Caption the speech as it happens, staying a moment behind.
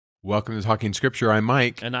Welcome to Talking Scripture. I'm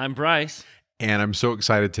Mike. And I'm Bryce. And I'm so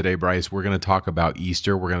excited today, Bryce. We're going to talk about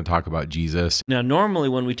Easter. We're going to talk about Jesus. Now, normally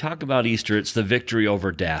when we talk about Easter, it's the victory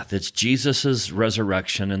over death. It's Jesus'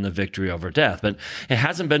 resurrection and the victory over death. But it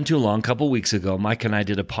hasn't been too long. A couple weeks ago, Mike and I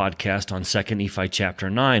did a podcast on 2 Nephi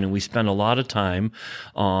chapter 9, and we spent a lot of time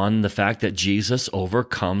on the fact that Jesus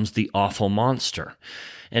overcomes the awful monster.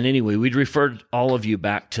 And anyway, we'd referred all of you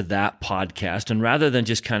back to that podcast. And rather than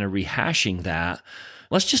just kind of rehashing that,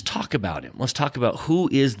 let's just talk about him. Let's talk about who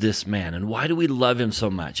is this man and why do we love him so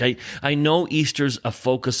much? I know Easter's a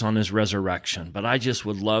focus on his resurrection, but I just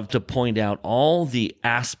would love to point out all the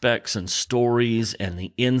aspects and stories and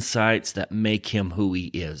the insights that make him who he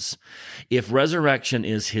is. If resurrection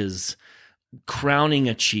is his crowning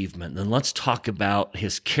achievement, then let's talk about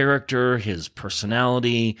his character, his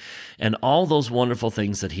personality, and all those wonderful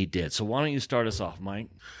things that he did. So why don't you start us off, Mike?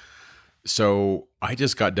 So I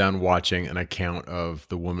just got done watching an account of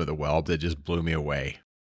the woman at the well that just blew me away.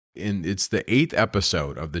 And it's the 8th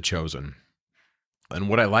episode of The Chosen. And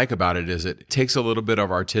what I like about it is it takes a little bit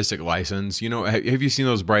of artistic license. You know, have you seen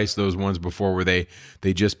those, Bryce, those ones before where they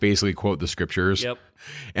just basically quote the scriptures? Yep.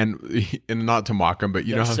 And not to mock them, but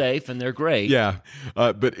they're safe and they're great. Yeah.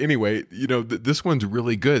 But anyway, you know, this one's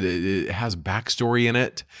really good. It has backstory in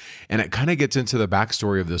it. And it kind of gets into the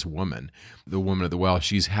backstory of this woman, the woman at the well.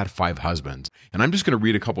 She's had 5 husbands. And I'm just going to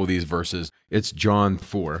read a couple of these verses. It's John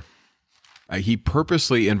 4. He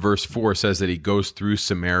purposely, in verse 4, says that he goes through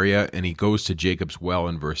Samaria and he goes to Jacob's well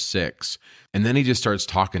in verse 6. And then he just starts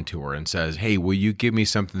talking to her and says, hey, will you give me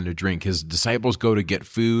something to drink? His disciples go to get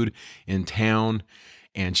food in town.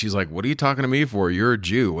 And she's like, what are you talking to me for? You're a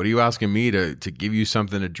Jew. What are you asking me to give you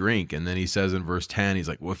something to drink? And then he says in verse 10, he's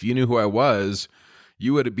like, well, if you knew who I was,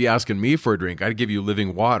 you would be asking me for a drink. I'd give you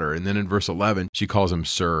living water. And then in verse 11, she calls him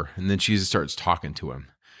sir. And then she starts talking to him.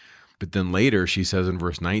 But then later she says in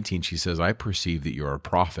verse 19, she says, I perceive that you're a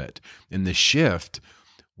prophet. And the shift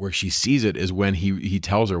where she sees it is when he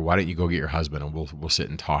tells her, why don't you go get your husband and we'll sit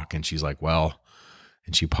and talk. And she's like, well,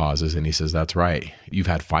 and she pauses and he says, that's right. You've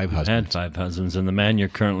had 5 husbands. Had 5 husbands and the man you're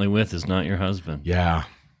currently with is not your husband. Yeah.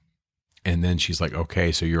 And then she's like,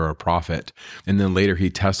 okay, so you're a prophet. And then later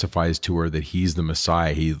he testifies to her that he's the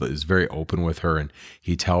Messiah. He is very open with her and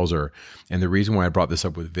he tells her. And the reason why I brought this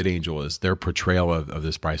up with VidAngel is their portrayal of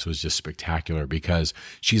this Bryce was just spectacular because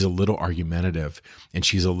she's a little argumentative and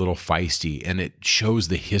she's a little feisty. And it shows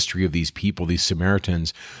the history of these people. These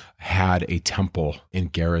Samaritans had a temple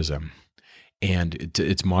in Gerizim. And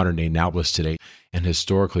it's modern day Nablus today. And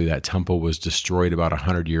historically, that temple was destroyed about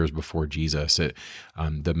 100 years before Jesus.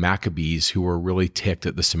 The Maccabees, who were really ticked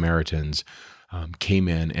at the Samaritans, came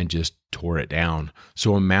in and just tore it down.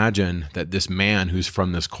 So imagine that this man who's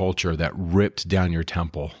from this culture that ripped down your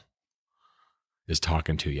temple is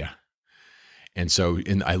talking to you. And so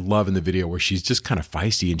I love in the video where she's just kind of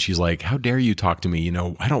feisty and she's like, how dare you talk to me? You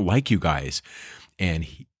know, I don't like you guys. And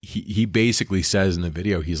he basically says in the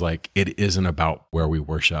video, he's like, it isn't about where we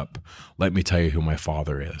worship. Let me tell you who my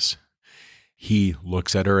father is. He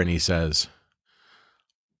looks at her and he says,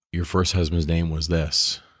 your first husband's name was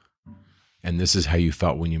this. And this is how you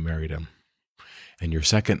felt when you married him. And your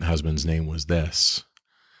second husband's name was this.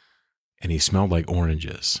 And he smelled like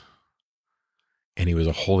oranges. And he was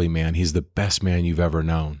a holy man. He's the best man you've ever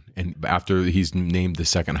known. And after he's named the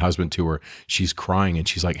second husband to her, she's crying and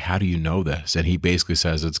she's like, how do you know this? And he basically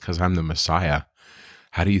says, it's because I'm the Messiah.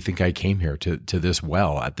 How do you think I came here to this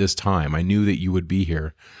well at this time? I knew that you would be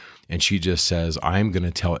here. And she just says, I'm going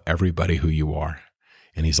to tell everybody who you are.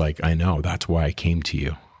 And he's like, I know, that's why I came to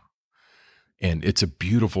you. And it's a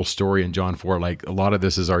beautiful story in John 4. Like a lot of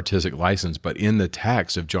this is artistic license, but in the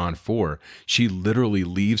text of John 4, she literally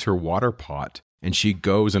leaves her water pot and she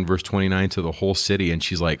goes in verse 29 to the whole city and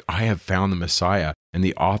she's like, I have found the Messiah. And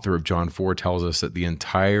the author of John 4 tells us that the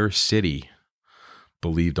entire city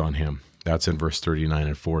believed on him. That's in verse 39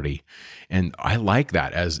 and 40. And I like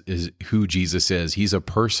that as is who Jesus is. He's a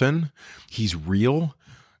person, he's real,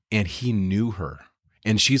 and he knew her.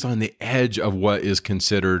 And she's on the edge of what is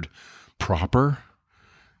considered proper.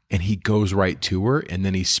 And he goes right to her and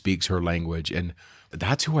then he speaks her language. And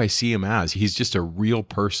that's who I see him as. He's just a real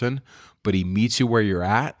person, but he meets you where you're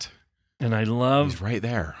at. And he's right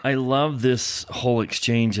there. I love this whole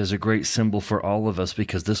exchange as a great symbol for all of us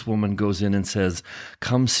because this woman goes in and says,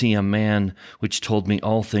 come see a man which told me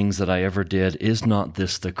all things that I ever did. Is not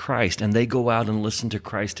this the Christ? And they go out and listen to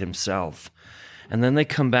Christ himself. And then they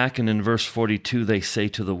come back and in verse 42, they say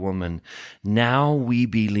to the woman, now we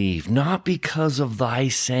believe, not because of thy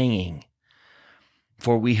saying,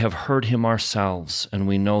 For we have heard him ourselves, and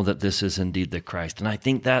we know that this is indeed the Christ. And I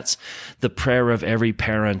think that's the prayer of every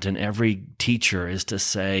parent and every teacher, is to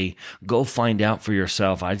say, go find out for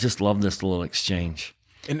yourself. I just love this little exchange.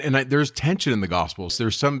 And there's tension in the Gospels.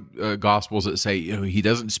 There's some Gospels that say, he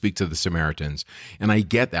doesn't speak to the Samaritans. And I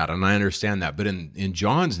get that, and I understand that. But in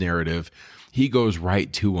John's narrative, he goes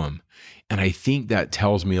right to them. And I think that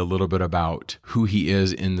tells me a little bit about who he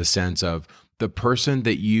is, in the sense of the person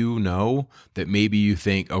that you know that maybe you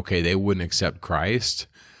think, okay, they wouldn't accept Christ.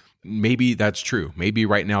 Maybe that's true. Maybe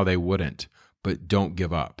right now they wouldn't, but don't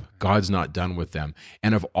give up. God's not done with them.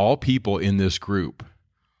 And of all people in this group,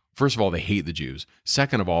 first of all, they hate the Jews.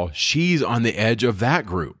 Second of all, she's on the edge of that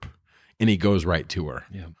group, and he goes right to her.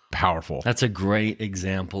 Yeah. Powerful. That's a great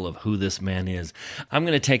example of who this man is. I'm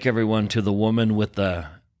going to take everyone to the woman with the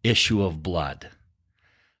issue of blood.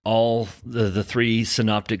 All the three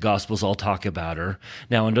synoptic gospels all talk about her.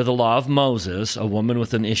 Now, under the law of Moses, a woman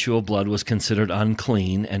with an issue of blood was considered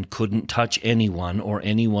unclean and couldn't touch anyone, or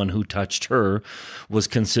anyone who touched her was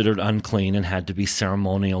considered unclean and had to be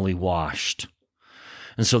ceremonially washed.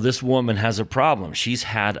 And so this woman has a problem. She's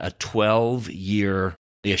had a 12-year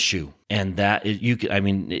issue, and that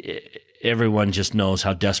everyone just knows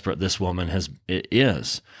how desperate this woman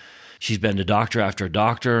is. She's been to doctor after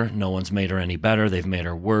doctor. No one's made her any better. They've made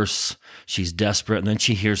her worse. She's desperate. And then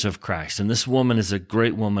she hears of Christ. And this woman is a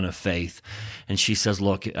great woman of faith. And she says,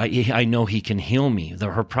 look, I know he can heal me.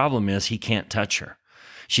 Her problem is he can't touch her.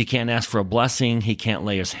 She can't ask for a blessing. He can't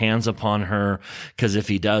lay his hands upon her, because if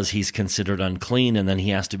he does, he's considered unclean, and then he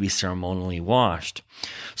has to be ceremonially washed.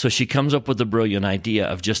 So she comes up with the brilliant idea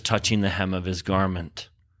of just touching the hem of his garment,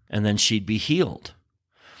 and then she'd be healed.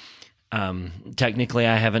 Technically,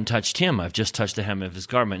 I haven't touched him. I've just touched the hem of his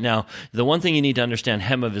garment. Now, the one thing you need to understand,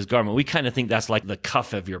 hem of his garment, we kind of think that's like the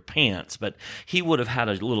cuff of your pants, but he would have had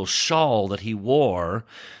a little shawl that he wore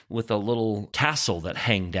with a little tassel that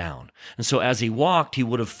hang down. And so as he walked, he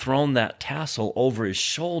would have thrown that tassel over his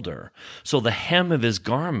shoulder. So the hem of his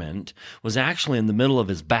garment was actually in the middle of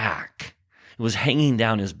his back. It was hanging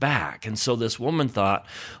down his back. And so this woman thought,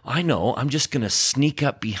 I know, I'm just going to sneak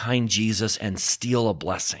up behind Jesus and steal a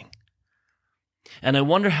blessing. And I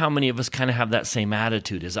wonder how many of us kind of have that same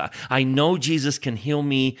attitude, is I know Jesus can heal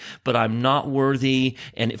me, but I'm not worthy.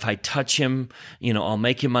 And if I touch him, I'll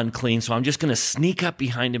make him unclean. So I'm just going to sneak up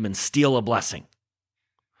behind him and steal a blessing.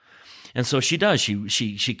 And so she does.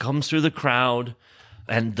 She comes through the crowd,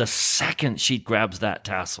 and the second she grabs that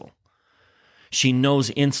tassel, she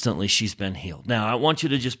knows instantly she's been healed. Now, I want you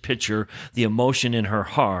to just picture the emotion in her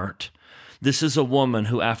heart. This is a woman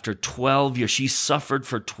who, after 12 years, she suffered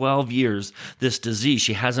for 12 years this disease.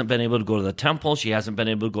 She hasn't been able to go to the temple. She hasn't been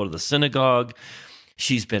able to go to the synagogue.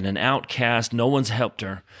 She's been an outcast. No one's helped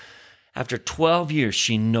her. After 12 years,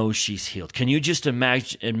 she knows she's healed. Can you just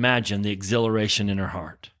imagine the exhilaration in her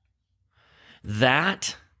heart?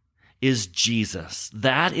 That is Jesus.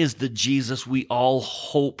 That is the Jesus we all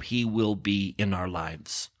hope he will be in our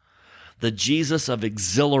lives. The Jesus of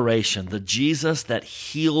exhilaration, the Jesus that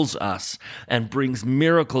heals us and brings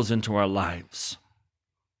miracles into our lives.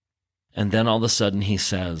 And then all of a sudden he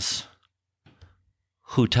says,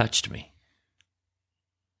 who touched me?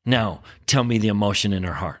 Now, tell me the emotion in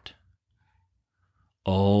her heart.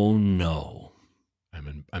 Oh no.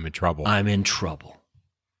 I'm in trouble. I'm in trouble.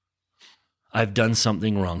 I've done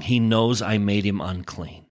something wrong. He knows I made him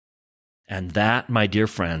unclean. And that, my dear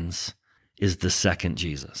friends, is the second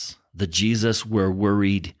Jesus. The Jesus we're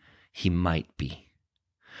worried he might be.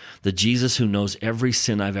 The Jesus who knows every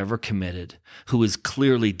sin I've ever committed, who is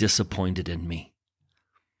clearly disappointed in me.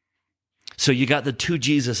 So you got the two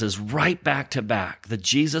Jesuses right back to back. The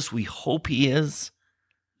Jesus we hope he is,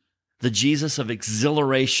 the Jesus of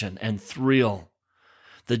exhilaration and thrill,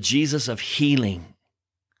 the Jesus of healing.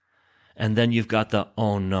 And then you've got the,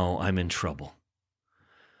 oh no, I'm in trouble.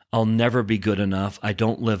 I'll never be good enough. I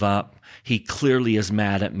don't live up. He clearly is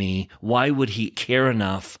mad at me. Why would he care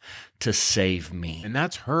enough to save me? And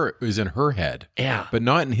that's is in her head. Yeah. But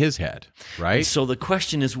not in his head, right? And so the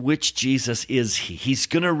question is, which Jesus is he? He's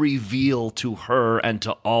going to reveal to her and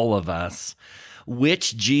to all of us,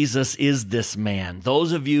 which Jesus is this man?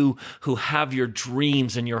 Those of you who have your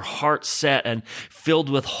dreams and your heart set and filled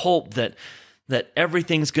with hope that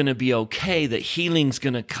everything's going to be okay, that healing's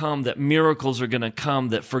going to come, that miracles are going to come,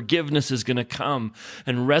 that forgiveness is going to come,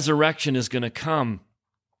 and resurrection is going to come.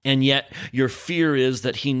 And yet your fear is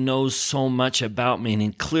that he knows so much about me,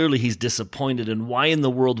 and clearly he's disappointed, and why in the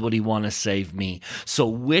world would he want to save me? So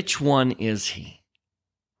which one is he?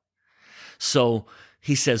 So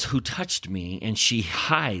he says, who touched me? And she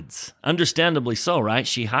hides. Understandably so, right?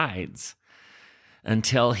 She hides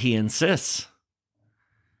until he insists.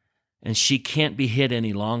 and she can't be hid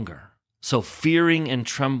any longer. So fearing and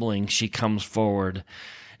trembling, she comes forward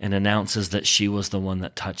and announces that she was the one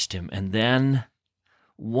that touched him. And then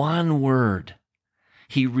one word,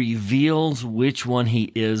 he reveals which one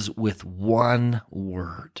he is with one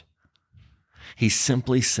word. He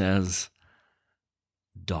simply says,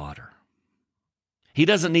 daughter. He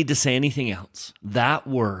doesn't need to say anything else. That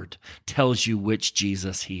word tells you which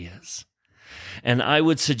Jesus he is. And I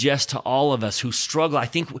would suggest to all of us who struggle, I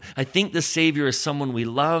think the Savior is someone we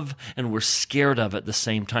love and we're scared of at the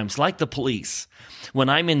same time. It's like the police. When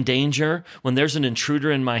I'm in danger, when there's an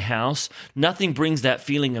intruder in my house, nothing brings that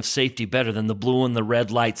feeling of safety better than the blue and the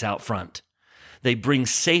red lights out front. They bring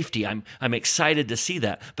safety. I'm excited to see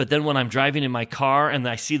that. But then when I'm driving in my car and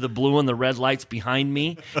I see the blue and the red lights behind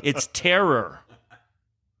me, it's terror.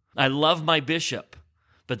 I love my bishop.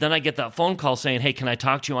 But then I get that phone call saying, hey, can I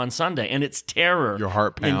talk to you on Sunday? And it's terror. Your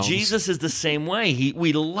heart pounds. And Jesus is the same way.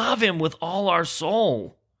 We love him with all our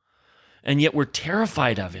soul, and yet we're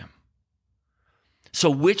terrified of him. So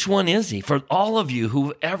which one is he? For all of you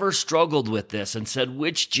who've ever struggled with this and said,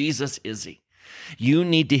 which Jesus is he? You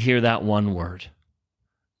need to hear that one word,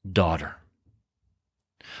 daughter,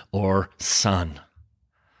 or son,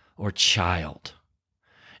 or child.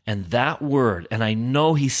 And that word, and I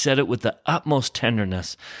know he said it with the utmost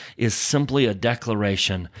tenderness, is simply a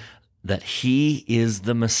declaration that he is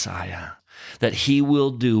the Messiah, that he will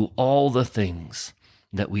do all the things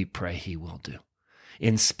that we pray he will do.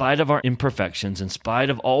 In spite of our imperfections, in spite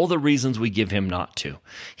of all the reasons we give him not to,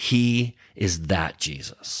 he is that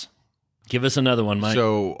Jesus. Give us another one, Mike.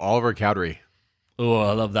 So, Oliver Cowdery. Oh,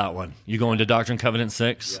 I love that one. You going to Doctrine and Covenant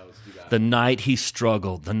 6? Yeah, let's do that. The night he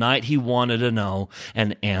struggled, the night he wanted to know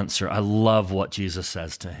an answer. I love what Jesus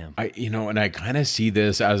says to him. And I kind of see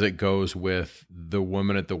this as it goes with the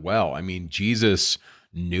woman at the well. I mean, Jesus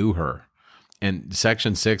knew her. And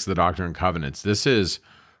section 6 of the Doctrine and Covenants, this is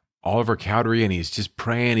Oliver Cowdery, and he's just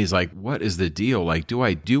praying. He's like, what is the deal? Like, do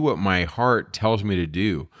I do what my heart tells me to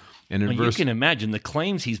do? And you can imagine the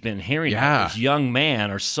claims he's been hearing about this young man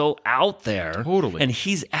are so out there. Totally. And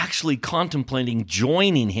he's actually contemplating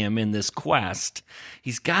joining him in this quest.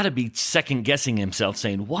 He's got to be second-guessing himself,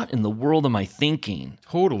 saying, what in the world am I thinking?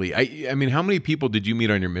 Totally. I mean, how many people did you meet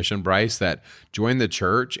on your mission, Bryce, that joined the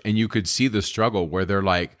church and you could see the struggle where they're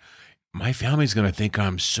like, my family's going to think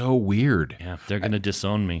I'm so weird. Yeah, they're going to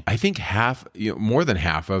disown me. I think more than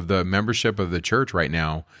half of the membership of the church right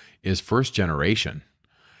now is first generation.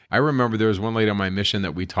 I remember there was one lady on my mission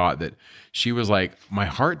that we taught that she was like, my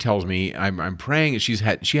heart tells me I'm praying. She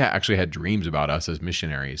actually had dreams about us as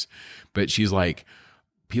missionaries, but she's like,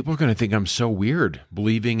 people are going to think I'm so weird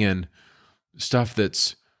believing in stuff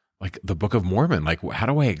that's like the Book of Mormon. Like, how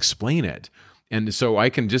do I explain it? And so I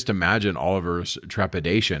can just imagine Oliver's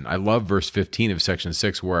trepidation. I love verse 15 of section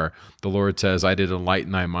 6 where the Lord says, I did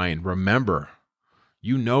enlighten thy mind. Remember,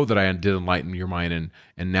 you know that I did enlighten your mind,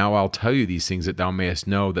 and now I'll tell you these things that thou mayest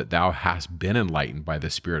know that thou hast been enlightened by the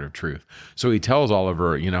Spirit of truth. So he tells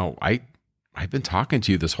Oliver, I've been talking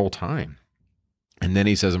to you this whole time. And then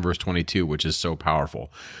he says in verse 22, which is so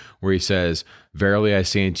powerful, where he says, verily I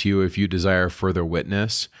say unto you, if you desire further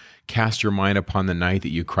witness, cast your mind upon the night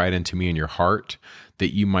that you cried unto me in your heart,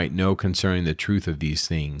 that you might know concerning the truth of these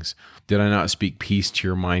things. Did I not speak peace to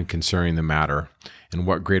your mind concerning the matter? And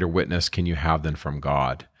what greater witness can you have than from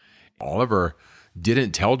God? Oliver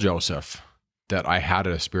didn't tell Joseph that I had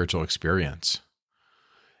a spiritual experience.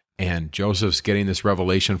 And Joseph's getting this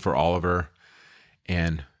revelation for Oliver,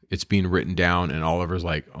 and it's being written down, and Oliver's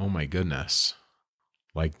like, oh my goodness.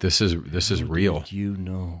 Like, this is real. How did you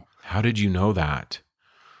know? How did you know that?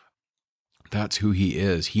 That's who he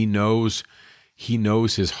is. He knows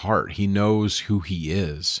his heart. He knows who he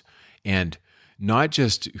is. And not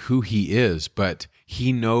just who he is, but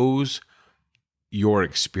he knows your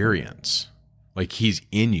experience. Like, he's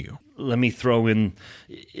in you. Let me throw in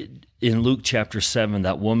Luke chapter 7,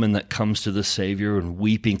 that woman that comes to the Savior and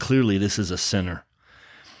weeping. Clearly, this is a sinner.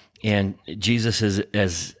 And Jesus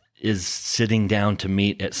is sitting down to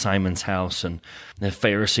meet at Simon's house, and the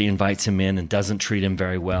Pharisee invites him in and doesn't treat him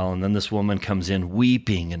very well. And then this woman comes in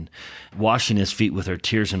weeping and washing his feet with her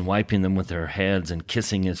tears and wiping them with her hands and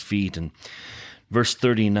kissing his feet. And verse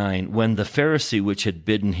 39, when the Pharisee which had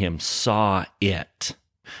bidden him saw it,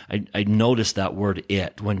 I noticed that word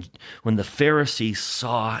it. When the Pharisee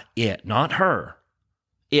saw it, not her,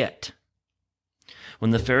 it.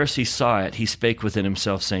 When the Pharisee saw it, he spake within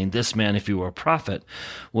himself, saying, this man, if he were a prophet,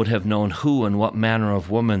 would have known who and what manner of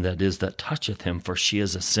woman that is that toucheth him, for she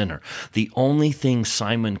is a sinner. The only thing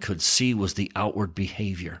Simon could see was the outward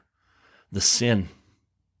behavior, the sin.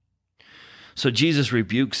 So Jesus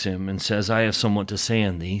rebukes him and says, I have somewhat to say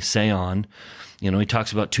in thee, say on. He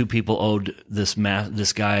talks about two people owed this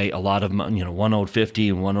guy a lot of money. One owed 50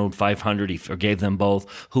 and one owed 500. He forgave them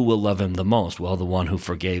both. Who will love him the most? Well, the one who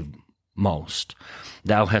forgave most.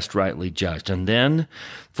 Thou hast rightly judged. And then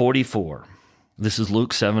 44, this is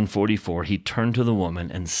Luke 7:44. He turned to the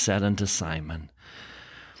woman and said unto Simon,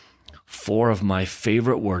 4 of my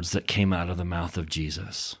favorite words that came out of the mouth of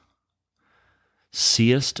Jesus.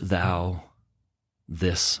 Seest thou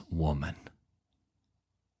this woman?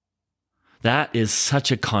 That is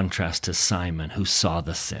such a contrast to Simon, who saw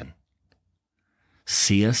the sin.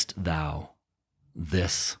 Seest thou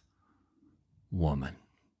this woman?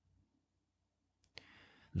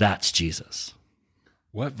 That's Jesus.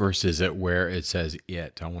 What verse is it where it says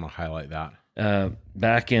it? I want to highlight that.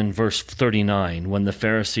 Back in verse 39, when the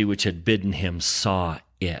Pharisee which had bidden him saw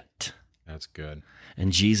it. That's good.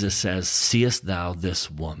 And Jesus says, seest thou this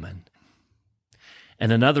woman?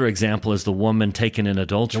 And another example is the woman taken in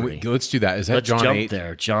adultery. Let's do that. Is that Let's John jump 8?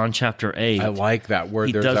 there. John chapter 8. I like that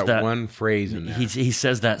word. There's that one phrase in there. He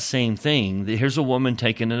says that same thing. Here's a woman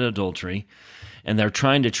taken in adultery, and they're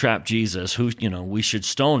trying to trap Jesus. We should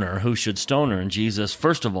stone her. Who should stone her? And Jesus,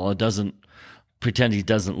 first of all, it doesn't pretend he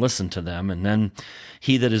doesn't listen to them. And then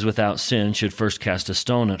he that is without sin should first cast a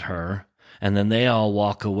stone at her. And then they all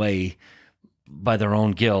walk away by their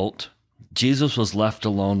own guilt. Jesus was left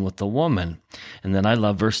alone with the woman. And then I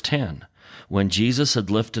love verse 10. When Jesus had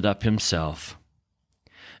lifted up himself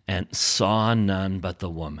and saw none but the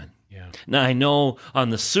woman. Yeah. Now, I know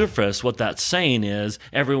on the surface what that's saying is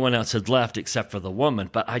everyone else had left except for the woman.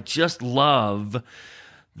 But I just love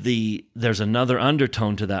there's another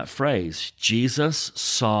undertone to that phrase. Jesus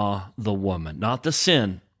saw the woman, not the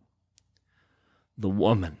sin, the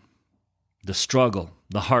woman, the struggle,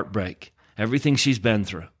 the heartbreak, everything she's been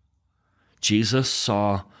through. Jesus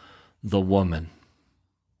saw the woman.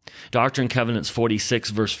 Doctrine and Covenants 46,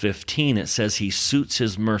 verse 15, it says he suits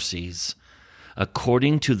his mercies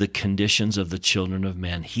according to the conditions of the children of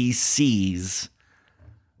men. He sees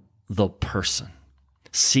the person.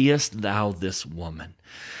 Seest thou this woman?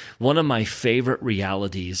 One of my favorite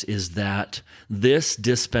realities is that this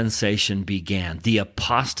dispensation began. The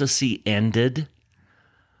apostasy ended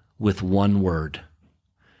with one word,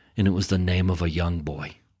 and it was the name of a young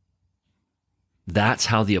boy. That's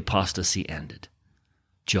how the apostasy ended.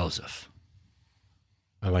 Joseph.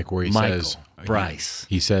 I like where he Michael, says, Bryce.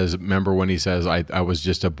 He says, remember when he says, I was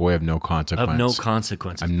just a boy of no consequence. Of no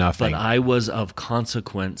consequence. I'm nothing. But I was of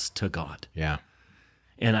consequence to God. Yeah.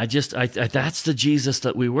 And that's the Jesus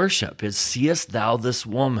that we worship, is seest thou this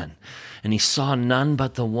woman? And he saw none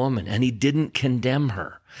but the woman, and he didn't condemn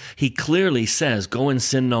her. He clearly says, go and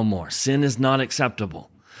sin no more. Sin is not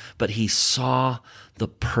acceptable. But he saw the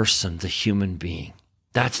person, the human being.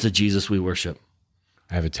 That's the Jesus we worship.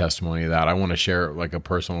 I have a testimony of that. I want to share like a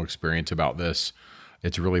personal experience about this.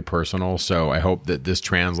 It's really personal, so I hope that this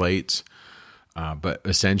translates. But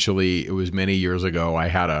essentially, it was many years ago. I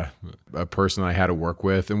had a person I had to work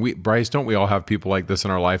with, and Bryce, don't we all have people like this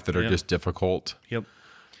in our life that are just difficult? Yep.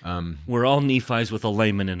 We're all Nephi's with a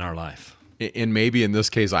layman in our life. And maybe in this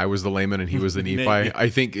case, I was the layman and he was the Nephi. I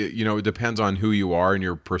think, it depends on who you are and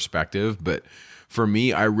your perspective. But for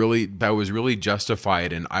me, I was really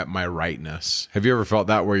justified in my rightness. Have you ever felt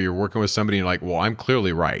that where you're working with somebody and you're like, well, I'm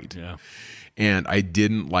clearly right. Yeah. And I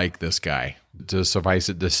didn't like this guy. To suffice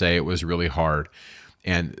it to say, it was really hard.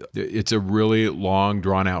 And it's a really long,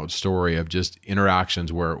 drawn-out story of just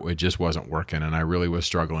interactions where it just wasn't working, and I really was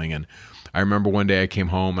struggling. And I remember one day I came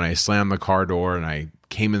home and I slammed the car door, and I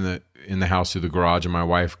came in the house through the garage, and my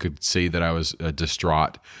wife could see that I was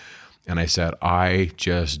distraught. And I said, I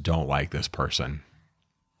just don't like this person.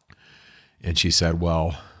 And she said,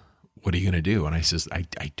 well, what are you going to do? And I says, I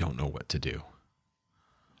don't know what to do.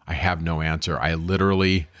 I have no answer. I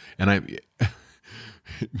literally,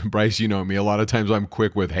 Bryce, you know me, a lot of times I'm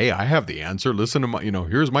quick with, hey, I have the answer. Listen to my,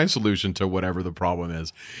 here's my solution to whatever the problem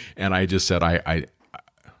is. And I just said, I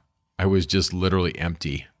was just literally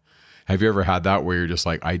empty. Have you ever had that where you're just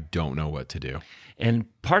like, I don't know what to do? And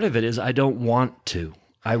part of it is I don't want to.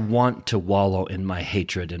 I want to wallow in my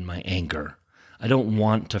hatred and my anger. I don't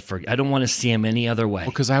want to forget. I don't want to see him any other way.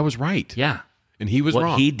 Because I was right. Yeah. And he was wrong.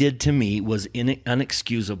 What he did to me was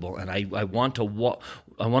unexcusable, and I want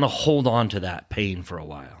to hold on to that pain for a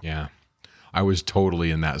while. Yeah, I was totally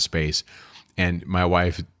in that space, and my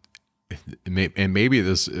wife, and maybe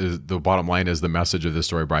this is the bottom line is the message of this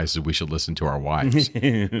story, Bryce, is we should listen to our wives.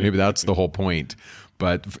 Maybe that's the whole point.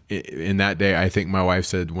 But in that day, I think my wife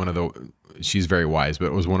said she's very wise, but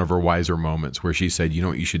it was one of her wiser moments where she said, you know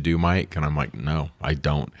what you should do, Mike? And I'm like, no, I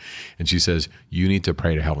don't. And she says, you need to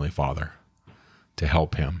pray to Heavenly Father. to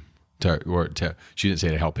help him. She didn't say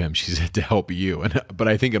to help him. She said to help you. But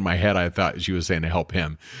I think in my head, I thought she was saying to help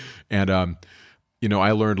him. And,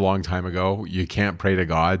 I learned a long time ago, you can't pray to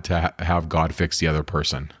God to have God fix the other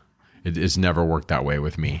person. It's never worked that way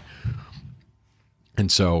with me.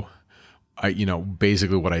 And so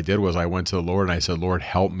basically what I did was I went to the Lord and I said, Lord,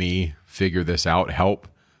 help me figure this out. Help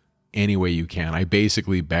any way you can. I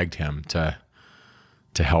basically begged him to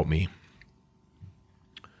help me.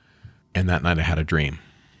 And that night I had a dream.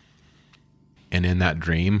 And in that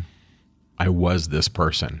dream, I was this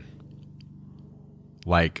person.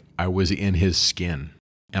 Like I was in his skin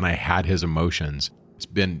and I had his emotions. It's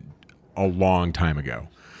been a long time ago,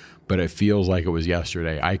 but it feels like it was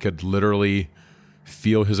yesterday. I could literally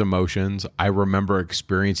feel his emotions. I remember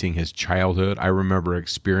experiencing his childhood. I remember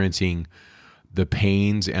experiencing the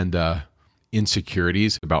pains and the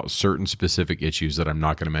insecurities about certain specific issues that I'm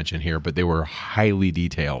not going to mention here, but they were highly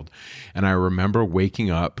detailed. And I remember waking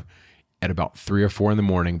up at about 3 or 4 in the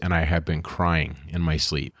morning, and I had been crying in my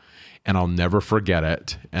sleep. And I'll never forget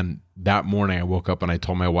it. And that morning I woke up and I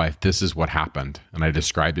told my wife, this is what happened. And I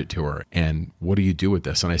described it to her. And what do you do with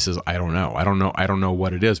this? And I says, I don't know. I don't know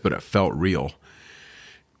what it is, but it felt real.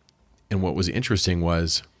 And what was interesting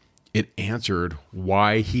was it answered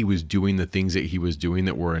why he was doing the things that he was doing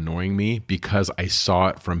that were annoying me, because I saw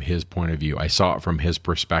it from his point of view. I saw it from his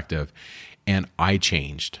perspective, and I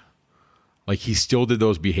changed. Like he still did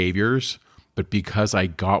those behaviors, but because I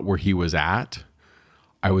got where he was at,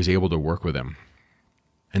 I was able to work with him.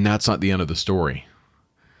 And that's not the end of the story.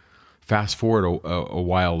 Fast forward a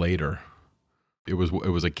while later, it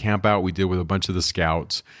was a camp out we did with a bunch of the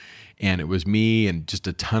scouts, and it was me and just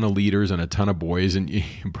a ton of leaders and a ton of boys. And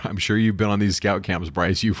I'm sure you've been on these scout camps,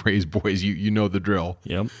 Bryce. You've raised boys. You know the drill.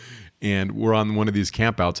 Yep. And we're on one of these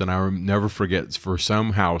campouts, and I will never forget, for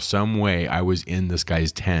somehow, some way, I was in this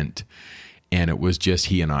guy's tent, and it was just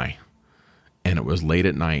he and I. And it was late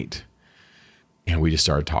at night, and we just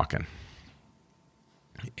started talking.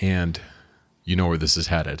 And you know where this is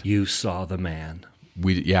headed. You saw the man.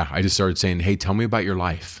 I just started saying, hey, tell me about your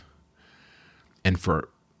life. And for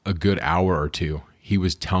a good hour or two, he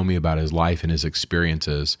was telling me about his life and his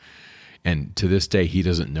experiences. And to this day, he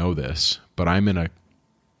doesn't know this, but I'm in a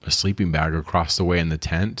sleeping bag across the way in the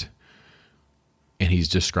tent, and he's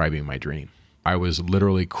describing my dream. I was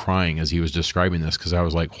literally crying as he was describing this, because I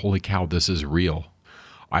was like, holy cow, this is real.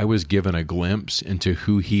 I was given a glimpse into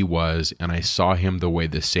who he was, and I saw him the way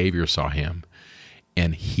the Savior saw him,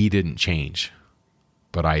 and he didn't change,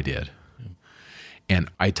 but I did. And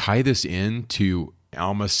I tie this into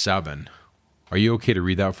Alma 7. Are you okay to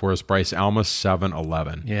read that for us, Bryce? Alma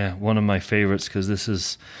 7:11. Yeah, one of my favorites, because this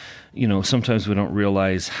is, sometimes we don't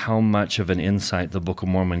realize how much of an insight the Book of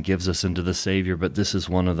Mormon gives us into the Savior, but this is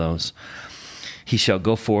one of those. He shall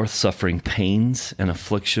go forth suffering pains and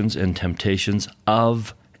afflictions and temptations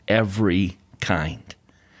of every kind.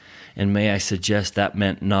 And may I suggest that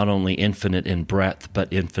meant not only infinite in breadth,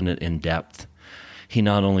 but infinite in depth. He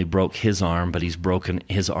not only broke his arm, but he's broken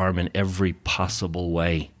his arm in every possible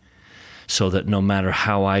way. So that no matter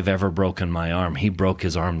how I've ever broken my arm, he broke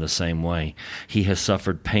his arm the same way. He has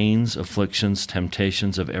suffered pains, afflictions,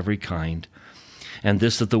 temptations of every kind. And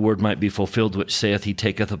this, that the word might be fulfilled, which saith, he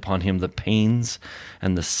taketh upon him the pains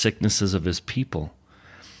and the sicknesses of his people.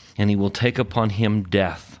 And he will take upon him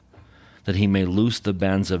death, that he may loose the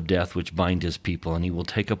bands of death which bind his people. And he will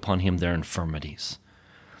take upon him their infirmities,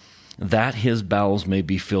 that his bowels may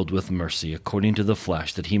be filled with mercy according to the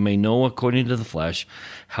flesh, that he may know according to the flesh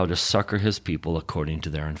how to succor his people according to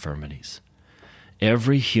their infirmities.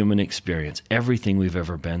 Every human experience, everything we've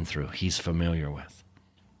ever been through, he's familiar with.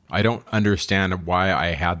 I don't understand why I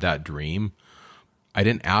had that dream. I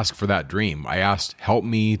didn't ask for that dream. I asked, help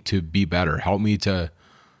me to be better. Help me to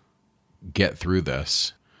get through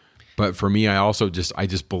this. But for me, I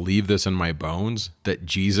just believe this in my bones, that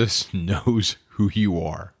Jesus knows who you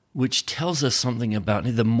are. Which tells us something about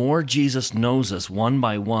the more Jesus knows us one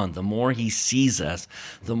by one, the more he sees us,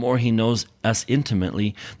 the more he knows us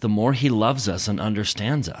intimately, the more he loves us and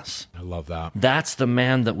understands us. I love that. That's the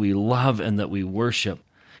man that we love and that we worship.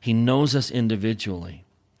 He knows us individually.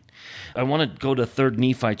 I want to go to 3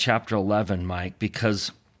 Nephi chapter 11, Mike,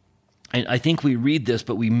 because I think we read this,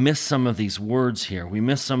 but we miss some of these words here. We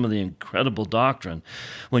miss some of the incredible doctrine.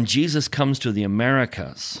 When Jesus comes to the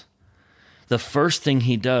Americas, the first thing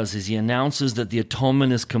he does is he announces that the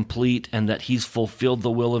atonement is complete and that he's fulfilled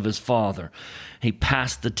the will of his Father. He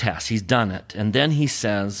passed the test. He's done it. And then he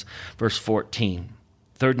says, verse 14,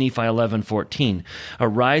 3 Nephi 11:14,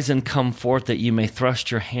 arise and come forth that you may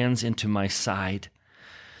thrust your hands into my side.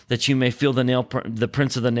 that you may feel the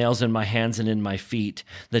prints of the nails in my hands and in my feet,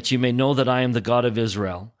 that you may know that I am the God of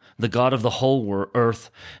Israel, the God of the whole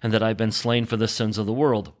earth, and that I've been slain for the sins of the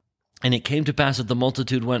world. And it came to pass that the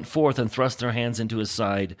multitude went forth and thrust their hands into his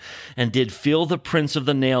side, and did feel the prints of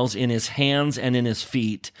the nails in his hands and in his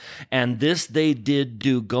feet. And this they did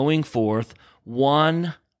do, going forth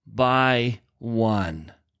one by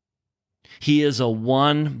one. He is a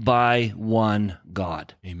one by one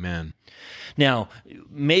God. Amen. Now,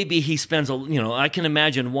 maybe he spends, I can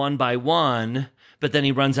imagine one by one, but then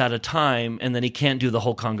he runs out of time and then he can't do the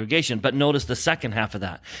whole congregation. But notice the second half of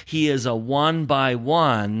that. He is a one by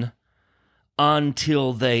one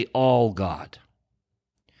until they all God.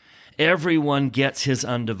 Everyone gets his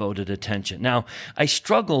undevoted attention. Now, I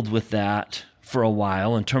struggled with that for a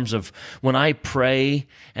while in terms of when I pray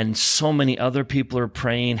and so many other people are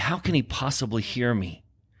praying, how can he possibly hear me?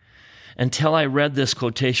 Until I read this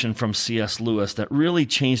quotation from C.S. Lewis that really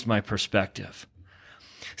changed my perspective.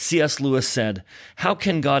 C.S. Lewis said, "How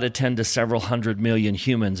can God attend to several 100 million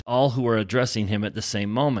humans, all who are addressing him at the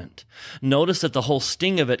same moment?" Notice that the whole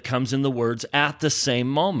sting of it comes in the words, "at the same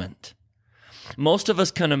moment." Most of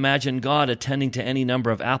us can imagine God attending to any number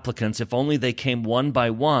of applicants if only they came one by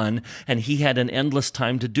one and he had an endless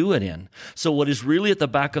time to do it in. So what is really at the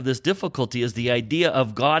back of this difficulty is the idea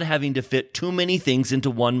of God having to fit too many things into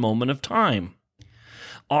one moment of time.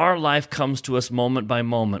 Our life comes to us moment by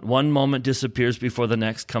moment. One moment disappears before the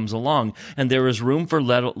next comes along, and there is room for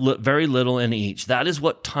very little in each. That is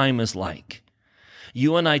what time is like.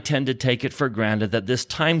 You and I tend to take it for granted that this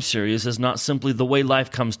time series is not simply the way life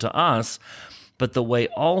comes to us, but the way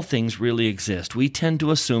all things really exist. We tend to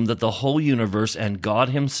assume that the whole universe and God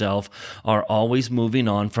himself are always moving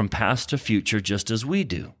on from past to future just as we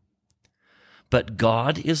do. But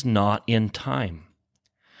God is not in time.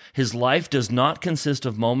 His life does not consist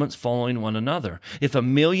of moments following one another. If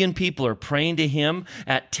 1 million people are praying to him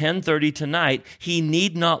at 10:30 tonight, he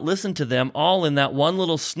need not listen to them all in that one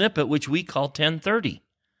little snippet which we call 10:30.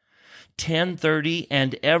 10:30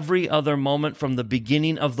 and every other moment from the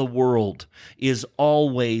beginning of the world is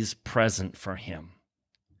always present for him.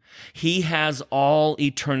 He has all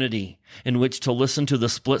eternity in which to listen to the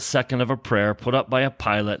split second of a prayer put up by a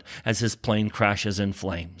pilot as his plane crashes in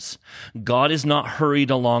flames. God is not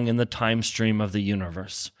hurried along in the time stream of the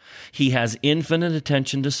universe. He has infinite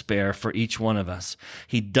attention to spare for each one of us.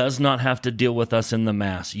 He does not have to deal with us in the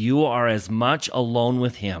mass. You are as much alone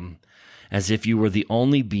with him as if you were the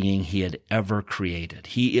only being he had ever created.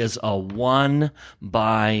 He is a one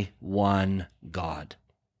by one God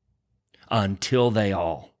until they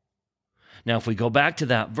all. Now, if we go back to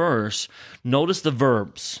that verse, notice the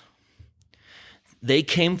verbs. They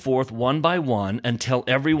came forth one by one until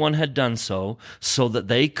everyone had done so that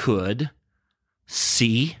they could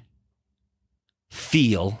see,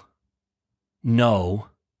 feel, know,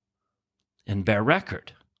 and bear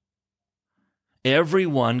record.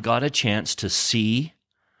 Everyone got a chance to see,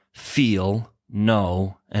 feel,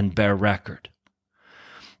 know, and bear record.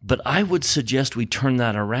 But I would suggest we turn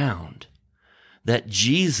that around, that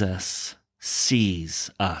Jesus sees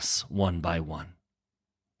us one by one.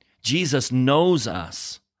 Jesus knows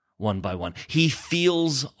us one by one. He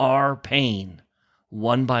feels our pain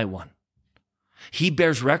one by one. He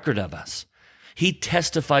bears record of us. He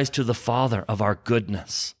testifies to the Father of our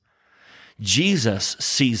goodness. Jesus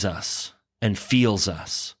sees us and feels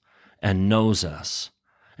us and knows us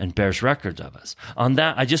and bears record of us. On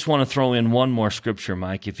that, I just want to throw in one more scripture,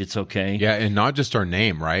 Mike, if it's okay. Yeah, and not just our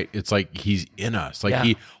name, right? It's like he's in us.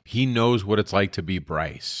 Like he knows what it's like to be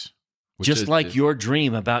Bryce. Just like your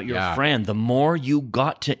dream about your friend, the more you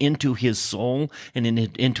got into his soul and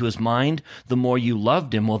into his mind, the more you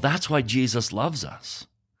loved him. Well, that's why Jesus loves us.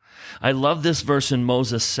 I love this verse in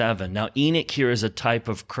Moses 7. Now, Enoch here is a type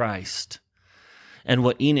of Christ. And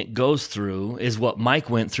what Enoch goes through is what Mike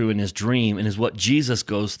went through in his dream and is what Jesus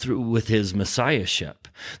goes through with his messiahship.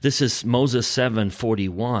 This is Moses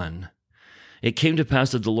 7:41. It came to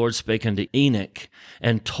pass that the Lord spake unto Enoch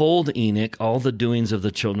and told Enoch all the doings of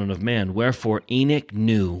the children of man. Wherefore Enoch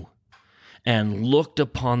knew and looked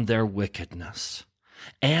upon their wickedness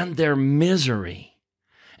and their misery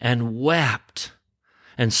and wept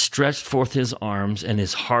and stretched forth his arms, and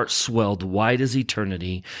his heart swelled wide as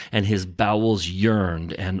eternity, and his bowels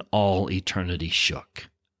yearned, and all eternity shook.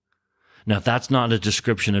 Now, that's not a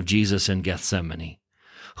description of Jesus in Gethsemane,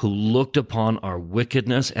 who looked upon our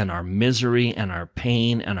wickedness and our misery and our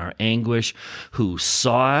pain and our anguish, who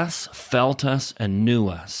saw us, felt us, and knew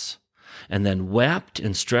us, and then wept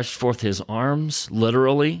and stretched forth his arms,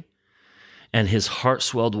 literally, and his heart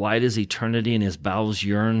swelled wide as eternity, and his bowels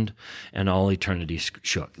yearned, and all eternity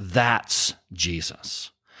shook. That's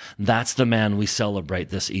Jesus. That's the man we celebrate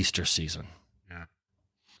this Easter season. Yeah.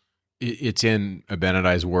 It's in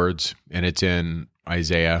Abinadi's words, and it's in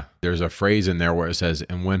Isaiah. There's a phrase in there where it says,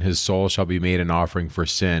 "And when his soul shall be made an offering for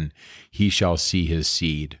sin, he shall see his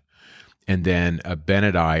seed." And then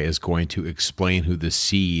Abinadi is going to explain who the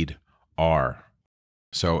seed are.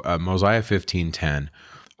 So Mosiah 15:10,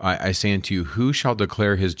 I say unto you, who shall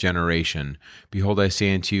declare his generation? Behold, I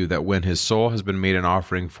say unto you that when his soul has been made an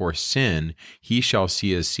offering for sin, he shall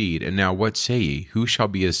see his seed. And now what say ye? Who shall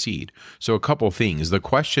be his seed? So a couple things. The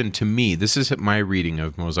question to me, this is my reading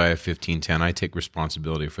of Mosiah 15:10. I take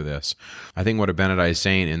responsibility for this. I think what Abinadi is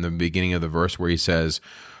saying in the beginning of the verse where he says,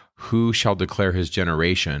 who shall declare his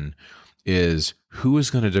generation, is who is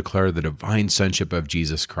going to declare the divine sonship of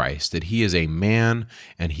Jesus Christ, that he is a man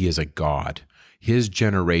and he is a God. His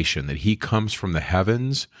generation, that he comes from the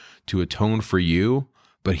heavens to atone for you,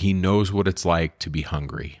 but he knows what it's like to be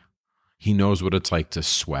hungry. He knows what it's like to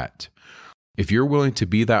sweat. If you're willing to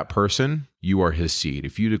be that person, you are his seed,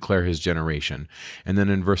 if you declare his generation. And then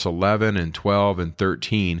in verse 11 and 12 and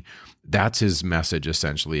 13, that's his message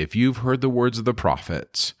essentially. If you've heard the words of the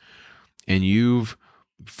prophets and you've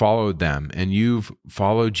followed them and you've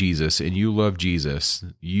followed Jesus and you love Jesus,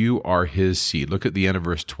 you are his seed. Look at the end of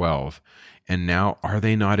verse 12. And now are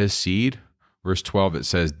they not his seed? Verse 12, it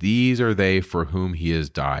says, these are they for whom he has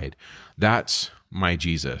died. That's my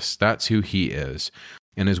Jesus. That's who he is.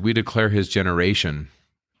 And as we declare his generation,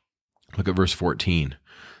 look at verse 14.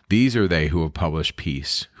 These are they who have published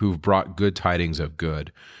peace, who have brought good tidings of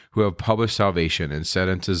good, who have published salvation and said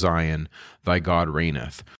unto Zion, thy God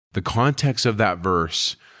reigneth. The context of that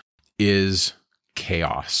verse is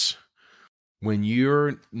chaos. When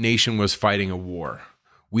your nation was fighting a war,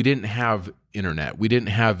 we didn't have internet. We didn't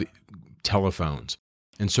have telephones.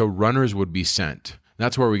 And so runners would be sent.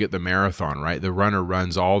 That's where we get the marathon, right? The runner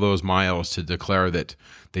runs all those miles to declare that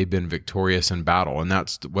they've been victorious in battle. And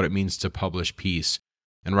that's what it means to publish peace.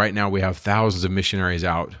 And right now we have thousands of missionaries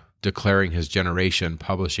out declaring his generation,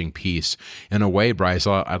 publishing peace. In a way, Bryce,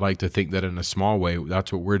 I'd like to think that in a small way,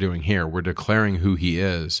 that's what we're doing here. We're declaring who he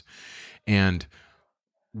is. And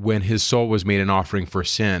when his soul was made an offering for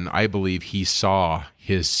sin, I believe he saw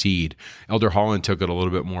his seed. Elder Holland took it a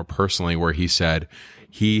little bit more personally, where he said,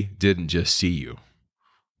 he didn't just see you,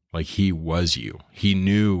 like he was you. He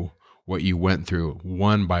knew what you went through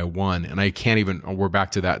one by one. And I can't even, we're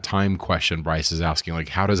back to that time question Bryce is asking, like,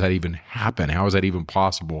 how does that even happen? How is that even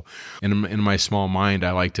possible? And in my small mind,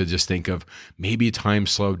 I like to just think of maybe time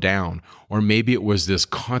slowed down, or maybe it was this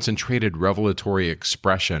concentrated revelatory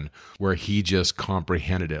expression where he just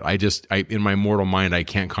comprehended it. I in my mortal mind, I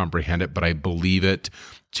can't comprehend it, but I believe it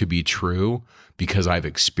to be true because I've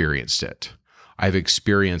experienced it. I've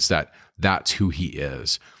experienced that that's who he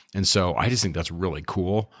is. And so I just think that's really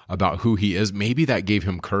cool about who he is. Maybe that gave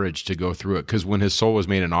him courage to go through it, because when his soul was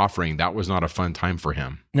made an offering, that was not a fun time for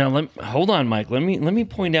him. Now, hold on, Mike. Let me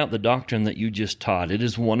point out the doctrine that you just taught. It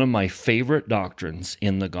is one of my favorite doctrines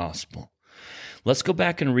in the gospel. Let's go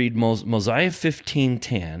back and read Mosiah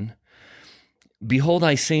 15:10. Behold,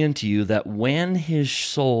 I say unto you that when his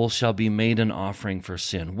soul shall be made an offering for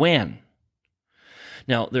sin. When?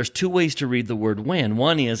 Now, there's two ways to read the word when.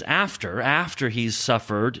 One is after he's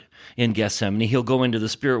suffered in Gethsemane, he'll go into the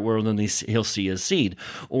spirit world and he'll see his seed.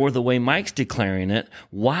 Or the way Mike's declaring it,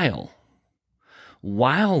 while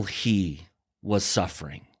he was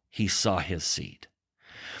suffering, he saw his seed.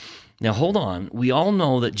 Now, hold on. We all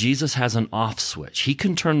know that Jesus has an off switch. He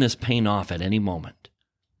can turn this pain off at any moment.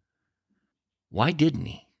 Why didn't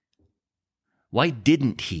he? Why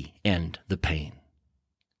didn't he end the pain?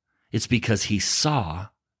 It's because he saw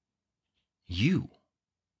you.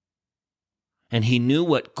 And he knew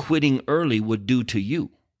what quitting early would do to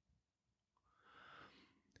you.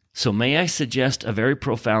 So may I suggest a very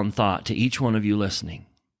profound thought to each one of you listening.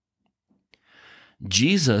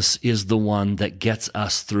 Jesus is the one that gets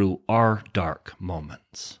us through our dark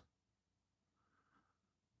moments.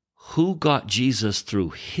 Who got Jesus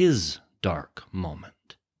through his dark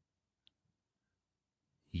moment?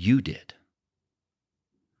 You did.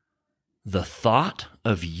 The thought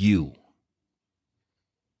of you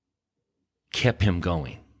kept him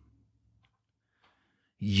going.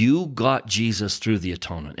 You got Jesus through the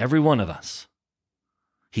atonement, every one of us.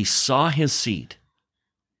 He saw his seed.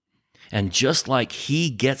 And just like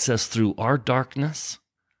he gets us through our darkness,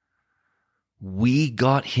 we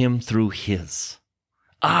got him through his.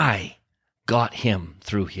 I got him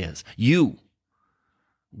through his. You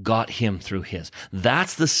got him through his.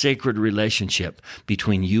 That's the sacred relationship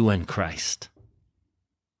between you and Christ.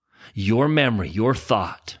 Your memory, your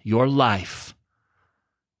thought, your life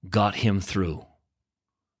got him through.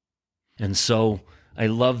 And so I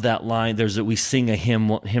love that line. We sing a hymn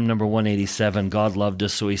number 187, God loved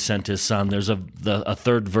us so he sent his son. There's a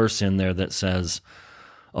third verse in there that says,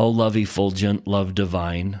 O love effulgent, love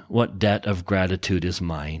divine, what debt of gratitude is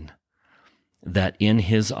mine, that in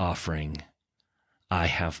his offering I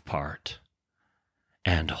have part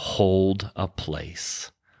and hold a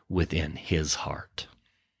place within his heart.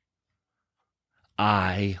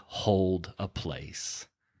 I hold a place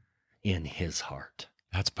in his heart.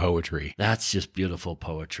 That's poetry. That's just beautiful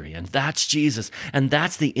poetry. And that's Jesus. And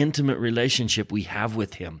that's the intimate relationship we have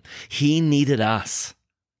with him. He needed us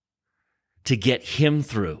to get him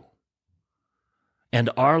through. And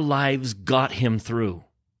our lives got him through.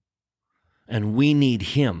 And we need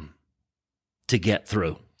him to get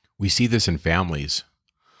through. We see this in families.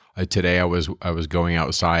 Today I was going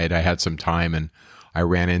outside. I had some time and I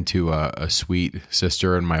ran into a sweet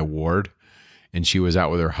sister in my ward, and she was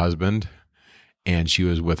out with her husband. And she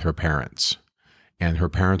was with her parents, and her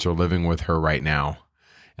parents are living with her right now.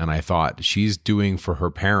 And I thought, she's doing for her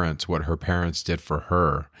parents what her parents did for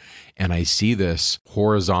her. And I see this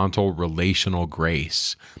horizontal relational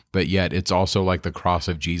grace, but yet it's also like the cross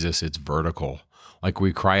of Jesus. It's vertical. Like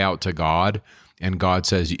we cry out to God, and God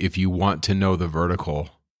says, if you want to know the vertical,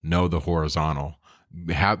 know the horizontal.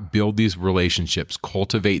 Build these relationships,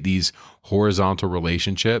 cultivate these horizontal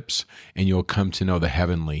relationships, and you'll come to know the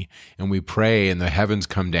heavenly. And we pray and the heavens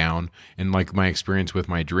come down. And like my experience with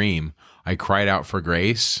my dream, I cried out for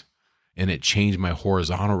grace and it changed my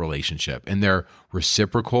horizontal relationship. And they're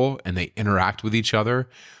reciprocal and they interact with each other.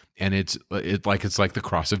 And it's like the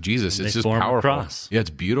cross of Jesus. It's just powerful. Cross. Yeah, it's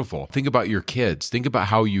beautiful. Think about your kids. Think about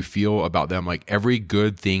how you feel about them. Like every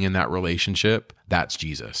good thing in that relationship, that's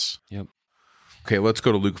Jesus. Yep. Okay, let's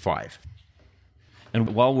go to Luke 5.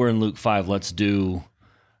 And while we're in Luke 5, let's do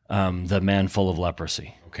the man full of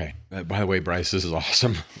leprosy. Okay. By the way, Bryce, this is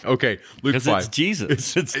awesome. Okay, Luke 5. Because it's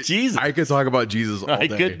Jesus. It's Jesus. I could talk about Jesus all day. I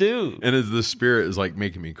could do. And as the Spirit is like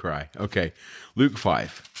making me cry. Okay, Luke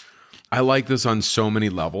 5. I like this on so many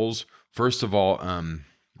levels. First of all,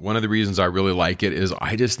 one of the reasons I really like it is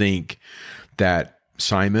I just think that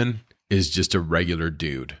Simon is just a regular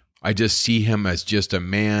dude. I just see him as just a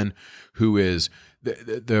man who is,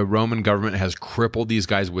 the Roman government has crippled these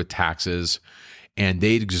guys with taxes, and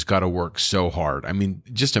they just got to work so hard. I mean,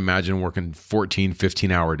 just imagine working 14,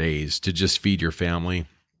 15-hour days to just feed your family.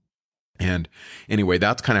 And anyway,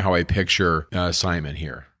 that's kind of how I picture Simon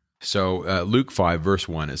here. So Luke 5, verse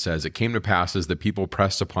 1, it says, it came to pass as the people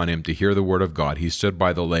pressed upon him to hear the word of God, he stood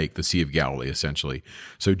by the lake, the Sea of Galilee, essentially.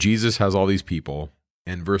 So Jesus has all these people.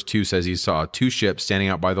 And verse 2 says he saw 2 ships standing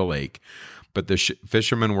out by the lake, but the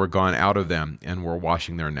fishermen were gone out of them and were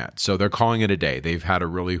washing their nets. So they're calling it a day. They've had a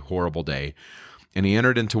really horrible day. And he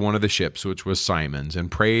entered into one of the ships, which was Simon's,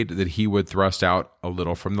 and prayed that he would thrust out a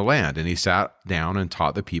little from the land. And he sat down and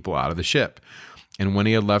taught the people out of the ship. And when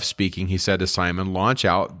he had left speaking, he said to Simon, launch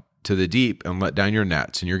out to the deep and let down your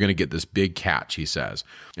nets, and you're going to get this big catch, he says.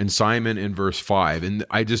 And Simon in verse 5, and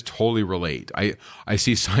I just totally relate. I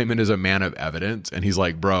see Simon as a man of evidence, and he's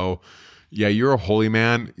like, bro, yeah, you're a holy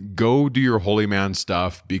man. Go do your holy man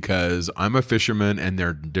stuff, because I'm a fisherman and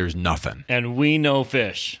there's nothing. And we know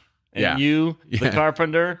fish. And you, the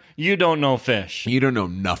carpenter, you don't know fish. You don't know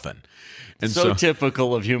nothing. And so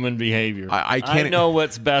typical of human behavior. I know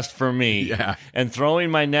what's best for me. Yeah. And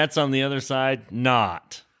throwing my nets on the other side,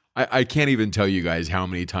 not. I can't even tell you guys how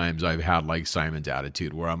many times I've had like Simon's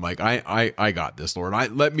attitude where I'm like, I got this, Lord.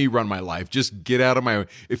 Let me run my life. Just get out of my way.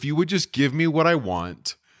 If you would just give me what I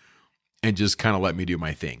want and just kind of let me do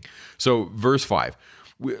my thing. So verse 5,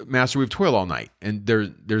 Master, we've toiled all night and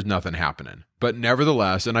there's nothing happening. But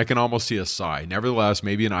nevertheless, and I can almost see a sigh, nevertheless,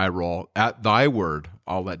 maybe an eye roll, at thy word,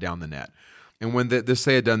 I'll let down the net. And when this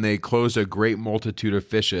they had done, they closed a great multitude of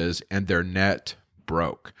fishes and their net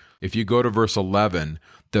broke. If you go to verse 11,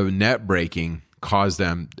 the net breaking caused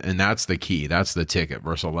them, and that's the key, that's the ticket,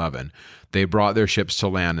 verse 11. They brought their ships to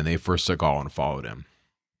land and they forsook all and followed him.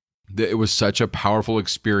 It was such a powerful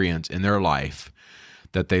experience in their life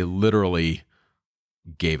that they literally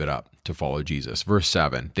gave it up to follow Jesus. Verse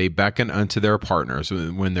 7, they beckoned unto their partners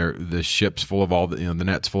when the ship's full of all the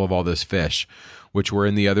net's full of all this fish, which were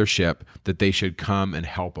in the other ship, that they should come and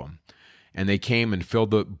help them. And they came and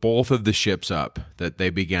filled both of the ships up, that they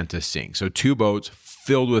began to sink. So 2 boats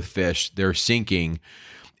filled with fish, they're sinking,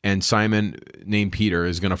 and Simon, named Peter,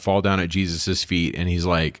 is going to fall down at Jesus' feet, and he's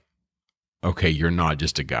like, okay, you're not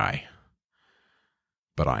just a guy,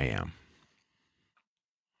 but I am.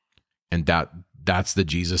 And that's the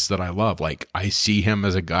Jesus that I love. Like, I see him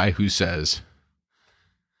as a guy who says,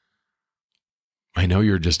 I know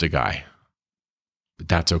you're just a guy, but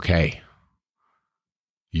that's okay.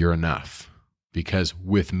 You're enough. because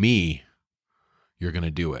with me, you're going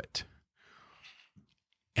to do it.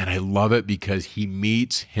 And I love it because he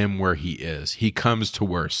meets him where he is. He comes to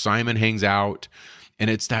where Simon hangs out. And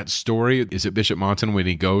it's that story, is it Bishop Monson, when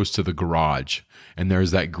he goes to the garage and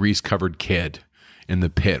there's that grease-covered kid in the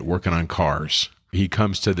pit working on cars. He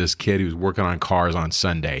comes to this kid who's working on cars on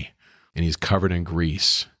Sunday, and he's covered in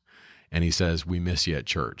grease. And he says, "We miss you at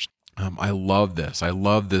church." I love this. I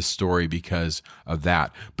love this story because of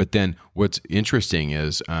that. But then what's interesting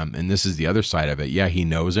is, and this is the other side of it, yeah, he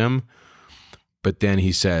knows him. But then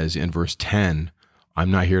he says in verse 10, "I'm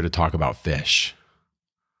not here to talk about fish.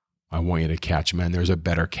 I want you to catch men. There's a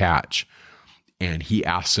better catch." And he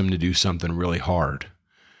asks him to do something really hard.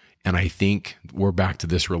 And I think we're back to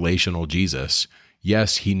this relational Jesus.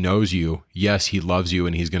 Yes, he knows you. Yes, he loves you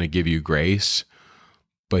and he's going to give you grace,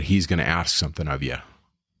 but he's going to ask something of you.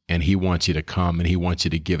 And he wants you to come and he wants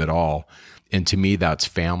you to give it all. And to me, that's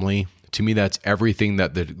family. To me, that's everything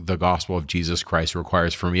that the gospel of Jesus Christ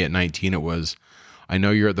requires. For me at 19, it was, I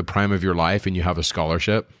know you're at the prime of your life and you have a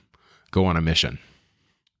scholarship. Go on a mission.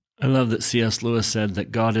 I love that C.S. Lewis said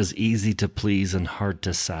that God is easy to please and hard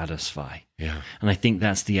to satisfy. Yeah. And I think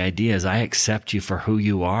that's the idea, is I accept you for who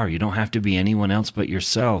you are. You don't have to be anyone else but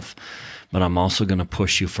yourself, but I'm also going to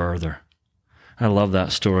push you further. I love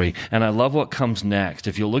that story. And I love what comes next.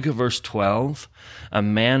 If you look at verse 12, a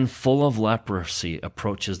man full of leprosy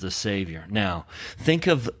approaches the Savior. Now, think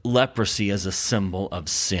of leprosy as a symbol of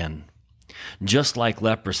sin. Just like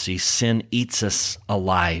leprosy, sin eats us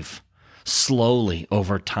alive slowly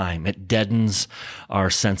over time. It deadens our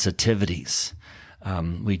sensitivities.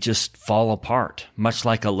 We just fall apart, much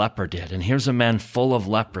like a leper did. And here's a man full of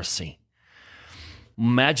leprosy.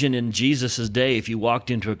 Imagine in Jesus' day, if you walked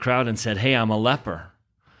into a crowd and said, "Hey, I'm a leper,"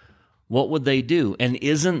 what would they do? And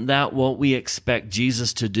isn't that what we expect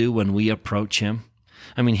Jesus to do when we approach him?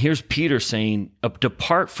 I mean, here's Peter saying,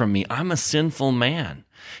 "Depart from me. I'm a sinful man.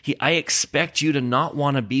 I expect you to not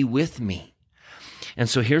want to be with me." And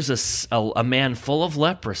so here's a man full of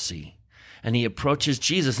leprosy, and he approaches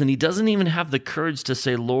Jesus, and he doesn't even have the courage to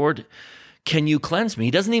say, "Lord, can you cleanse me?"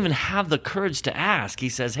 He doesn't even have the courage to ask. He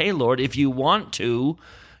says, "Hey, Lord, if you want to,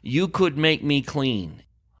 you could make me clean.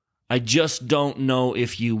 I just don't know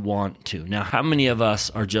if you want to." Now, how many of us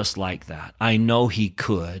are just like that? I know he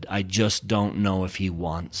could. I just don't know if he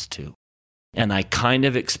wants to. And I kind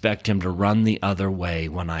of expect him to run the other way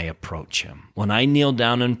when I approach him. When I kneel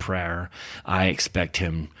down in prayer, I expect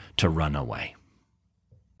him to run away.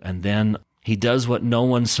 And then he does what no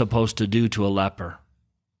one's supposed to do to a leper.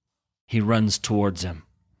 He runs towards him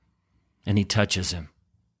and he touches him.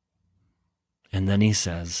 And then he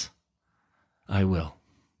says, "I will."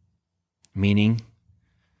 Meaning,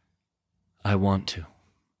 I want to.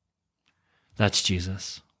 That's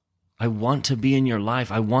Jesus. I want to be in your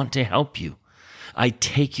life. I want to help you. I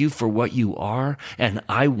take you for what you are, and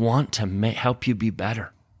I want to help you be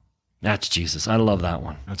better. That's Jesus. I love that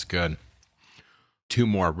one. That's good. Two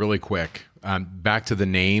more really quick. Back to the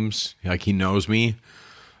names, like he knows me.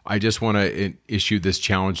 I just want to issue this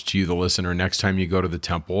challenge to you, the listener. Next time you go to the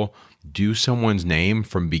temple, do someone's name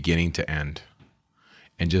from beginning to end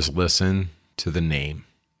and just listen to the name.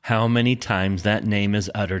 How many times that name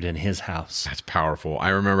is uttered in his house. That's powerful. I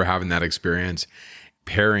remember having that experience,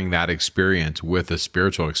 pairing that experience with a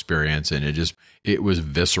spiritual experience, and it was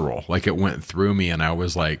visceral. Like it went through me, and I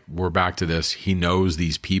was like, we're back to this. He knows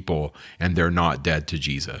these people, and they're not dead to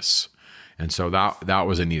Jesus. And so that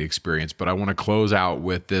was a neat experience. But I want to close out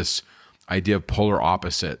with this idea of polar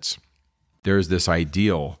opposites. There's this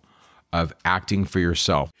ideal of acting for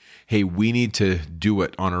yourself. Hey, we need to do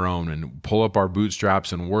it on our own and pull up our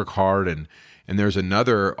bootstraps and work hard. And there's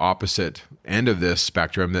another opposite end of this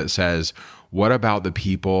spectrum that says, what about the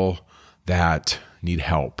people that need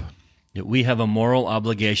help? We have a moral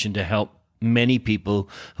obligation to help many people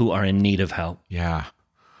who are in need of help. Yeah.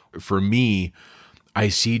 For me, I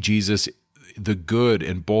see Jesus, the good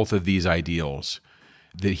in both of these ideals,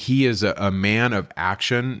 that he is a man of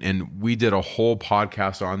action. And we did a whole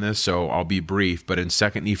podcast on this, so I'll be brief. But in 2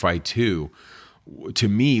 Nephi 2, to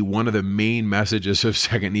me, one of the main messages of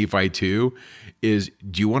 2 Nephi 2 is,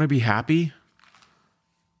 do you want to be happy?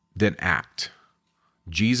 Then act.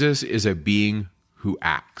 Jesus is a being who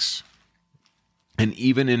acts. And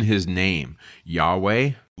even in his name,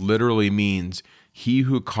 Yahweh literally means he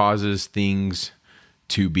who causes things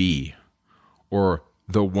to be, or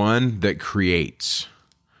the one that creates.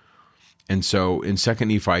 And so in 2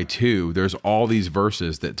 Nephi 2, there's all these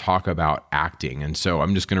verses that talk about acting. And so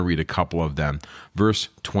I'm just going to read a couple of them. Verse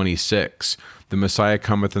 26, the Messiah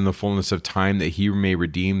cometh in the fullness of time that he may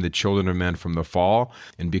redeem the children of men from the fall.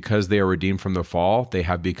 And because they are redeemed from the fall, they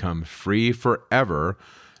have become free forever,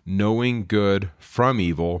 knowing good from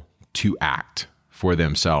evil, to act for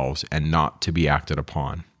themselves and not to be acted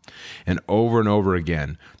upon. And over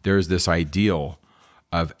again, there's this ideal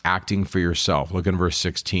of acting for yourself. Look in verse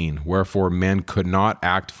 16. Wherefore man could not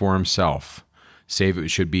act for himself, save it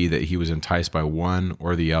should be that he was enticed by one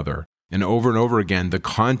or the other. And over again, the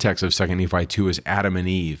context of 2 Nephi 2 is Adam and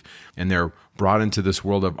Eve, and they're brought into this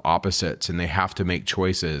world of opposites, and they have to make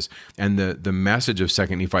choices. And the message of 2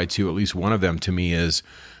 Nephi 2, at least one of them to me, is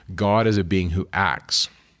God is a being who acts.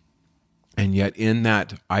 And yet in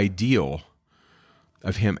that ideal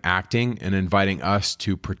of him acting and inviting us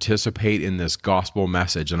to participate in this gospel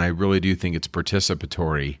message, and I really do think it's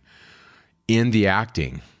participatory, in the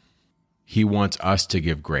acting, he wants us to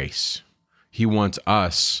give grace. He wants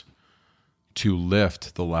us to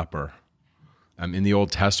lift the leper. In the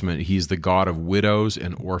Old Testament, he's the God of widows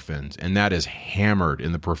and orphans, and that is hammered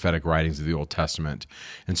in the prophetic writings of the Old Testament.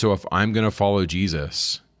 And so if I'm going to follow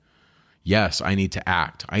Jesus, yes, I need to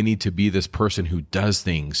act. I need to be this person who does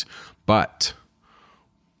things, but,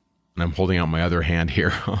 and I'm holding out my other hand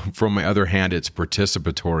here, from my other hand, it's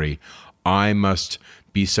participatory. I must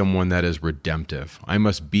be someone that is redemptive. I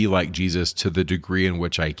must be like Jesus to the degree in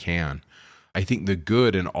which I can. I think the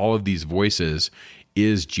good in all of these voices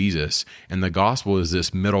is Jesus, and the gospel is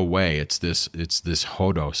this middle way. It's this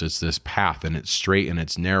hodos, it's this path, and it's straight and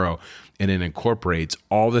it's narrow, and it incorporates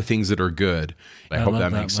all the things that are good. I hope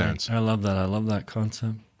that makes sense. I love that. I love that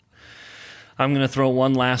concept. I'm going to throw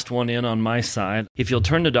one last one in on my side. If you'll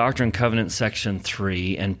turn to Doctrine and Covenants section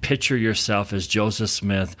 3 and picture yourself as Joseph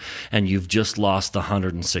Smith, and you've just lost the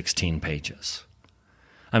 116 pages.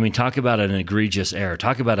 I mean, talk about an egregious error.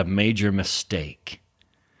 Talk about a major mistake.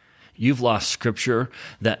 You've lost scripture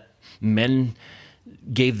that men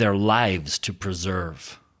gave their lives to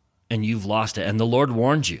preserve, and you've lost it. And the Lord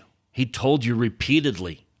warned you. He told you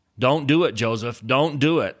repeatedly, don't do it, Joseph, don't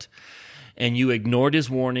do it. And you ignored his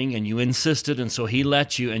warning, and you insisted, and so he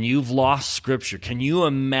let you, and you've lost scripture. Can you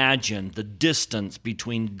imagine the distance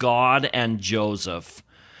between God and Joseph?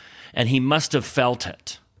 And he must have felt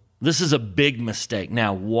it. This is a big mistake.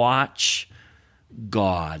 Now watch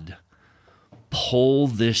God pull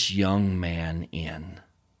this young man in.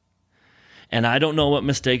 And I don't know what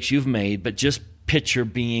mistakes you've made, but just picture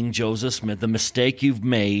being Joseph Smith, the mistake you've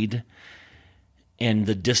made, and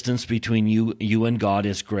the distance between you and God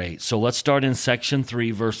is great. So let's start in section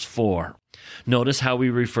 3, verse 4. Notice how he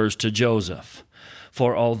refers to Joseph.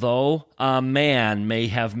 For although a man may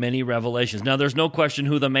have many revelations. Now, there's no question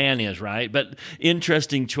who the man is, right? But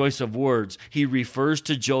interesting choice of words. He refers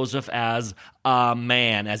to Joseph as a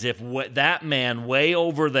man, as if that man way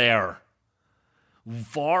over there,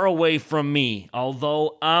 far away from me,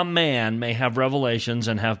 although a man may have revelations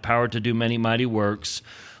and have power to do many mighty works,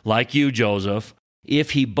 like you, Joseph,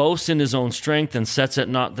 if he boasts in his own strength and sets at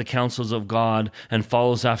naught the counsels of God and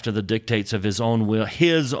follows after the dictates of his own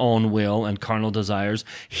will and carnal desires,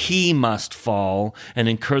 he must fall and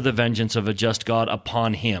incur the vengeance of a just God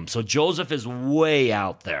upon him. So Joseph is way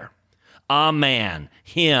out there. A man,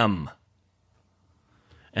 him.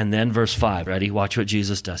 And then verse 5, ready? Watch what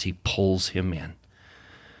Jesus does. He pulls him in.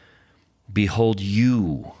 Behold,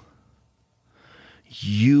 you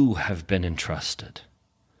have been entrusted.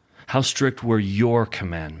 How strict were your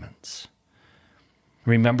commandments?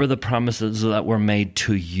 Remember the promises that were made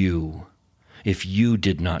to you if you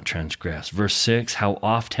did not transgress. Verse 6, how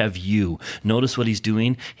oft have you? Notice what he's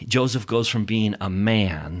doing. Joseph goes from being a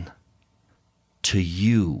man to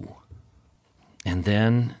you. And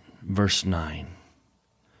then verse 9,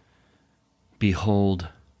 behold,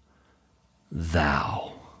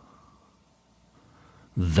 thou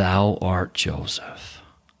art Joseph.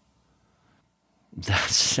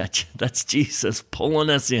 That's Jesus pulling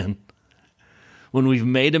us in. When we've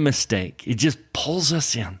made a mistake, he just pulls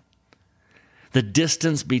us in. The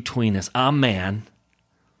distance between us, a man,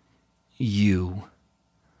 you,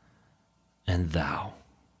 and thou.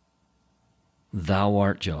 Thou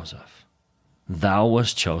art Joseph. Thou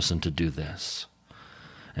wast chosen to do this.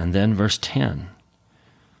 And then verse 10,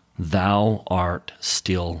 thou art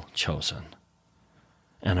still chosen,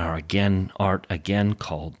 and art again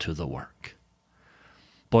called to the work.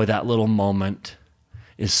 Boy, that little moment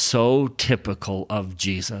is so typical of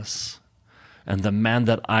Jesus and the man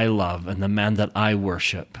that I love and the man that I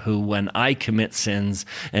worship, who when I commit sins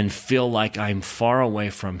and feel like I'm far away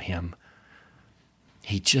from him,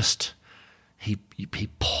 he He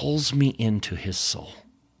pulls me into his soul.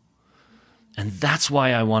 And that's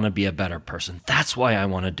why I want to be a better person. That's why I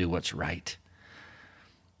want to do what's right.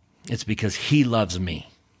 It's because he loves me.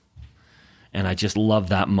 And I just love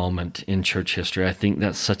that moment in church history. I think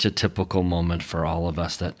that's such a typical moment for all of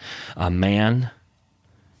us, that a man,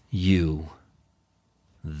 you,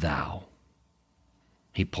 thou.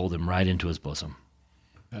 He pulled him right into his bosom.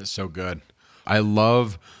 That's so good. I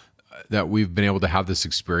love that we've been able to have this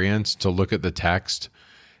experience to look at the text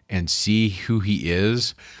and see who he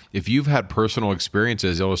is. If you've had personal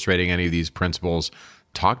experiences illustrating any of these principles,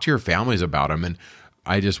 talk to your families about them. And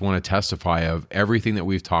I just want to testify of everything that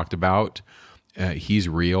we've talked about. He's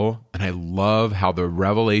real. And I love how the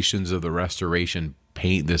revelations of the restoration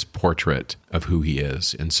paint this portrait of who he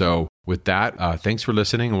is. And so with that, thanks for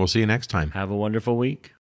listening, and we'll see you next time. Have a wonderful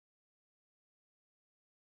week.